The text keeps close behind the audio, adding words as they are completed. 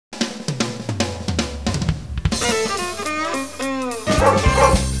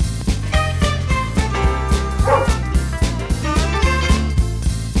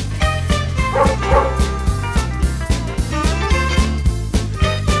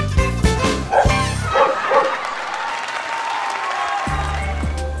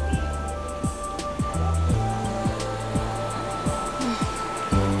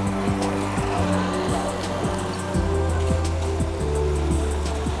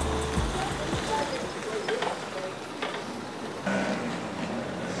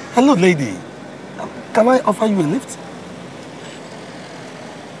Hello, lady. Can I offer you a lift?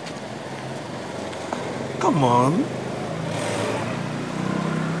 Come on.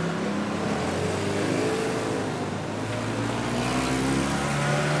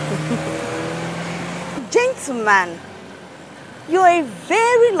 Gentleman, you're a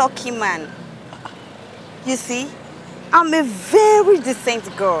very lucky man. You see, I'm a very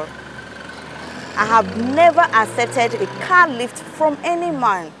decent girl. I have never accepted a car lift from any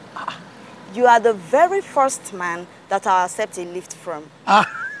man. You are the very first man that I'll accept a lift from.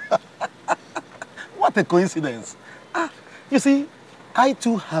 What a coincidence. You see, I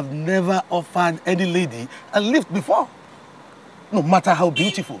too have never offered any lady a lift before, no matter how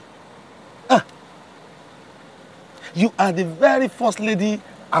beautiful. You are the very first lady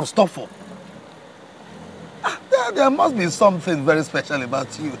I've stopped for. There must be something very special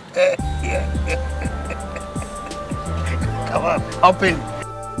about you. Come on, hop in.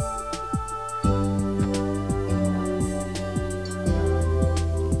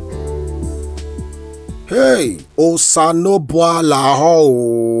 Hey, Osano Boalaho.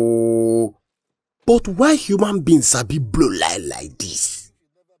 But why human beings sabi blow lie like this?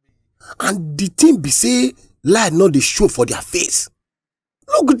 And the thing be say, lie not the show for their face.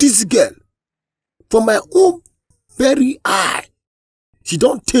 Look at this girl. For my own very eye, she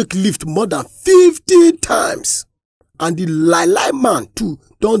don't take lift more than 50 times. And the lie man too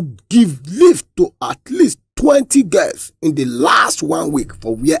don't give lift to at least 20 girls in the last 1 week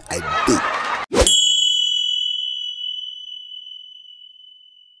for where I did.